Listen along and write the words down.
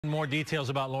More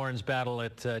details about Lauren's battle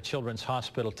at Children's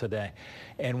Hospital today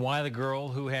and why the girl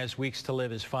who has weeks to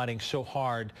live is fighting so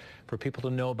hard for people to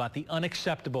know about the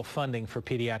unacceptable funding for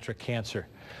pediatric cancer.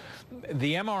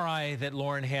 The MRI that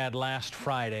Lauren had last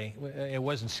Friday, it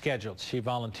wasn't scheduled. She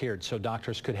volunteered so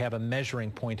doctors could have a measuring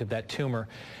point of that tumor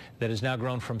that has now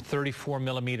grown from 34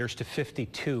 millimeters to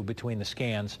 52 between the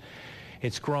scans.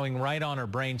 It's growing right on her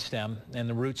brainstem and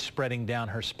the roots spreading down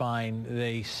her spine.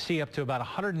 They see up to about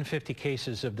 150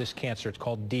 cases of this cancer. It's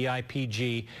called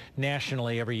DIPG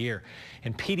nationally every year.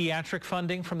 And pediatric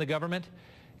funding from the government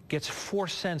gets 4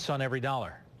 cents on every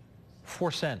dollar.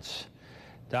 4 cents.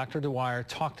 Dr. Dwyer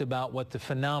talked about what the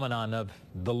phenomenon of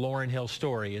the Lauryn Hill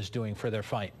story is doing for their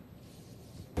fight.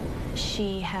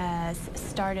 She has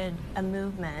started a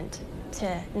movement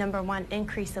to, number one,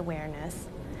 increase awareness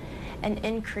and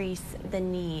increase the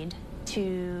need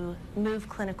to move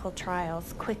clinical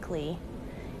trials quickly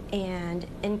and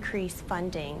increase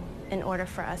funding in order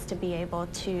for us to be able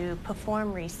to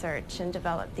perform research and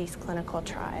develop these clinical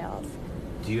trials.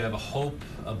 Do you have a hope,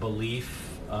 a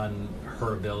belief on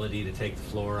her ability to take the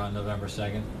floor on November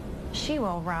 2nd? She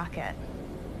will rock it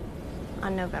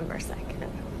on November 2nd.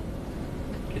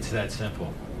 It's that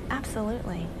simple.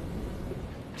 Absolutely.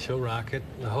 She'll rock it.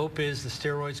 The hope is the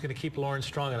steroid's going to keep Lauren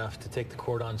strong enough to take the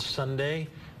court on Sunday,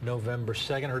 November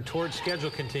 2nd. Her tour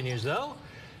schedule continues, though.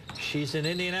 She's in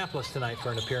Indianapolis tonight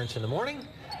for an appearance in the morning.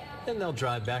 Then they'll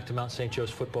drive back to Mount St.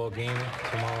 Joe's football game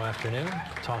tomorrow afternoon,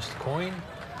 toss the coin.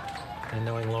 And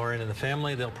knowing Lauren and the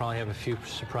family, they'll probably have a few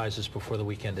surprises before the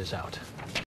weekend is out.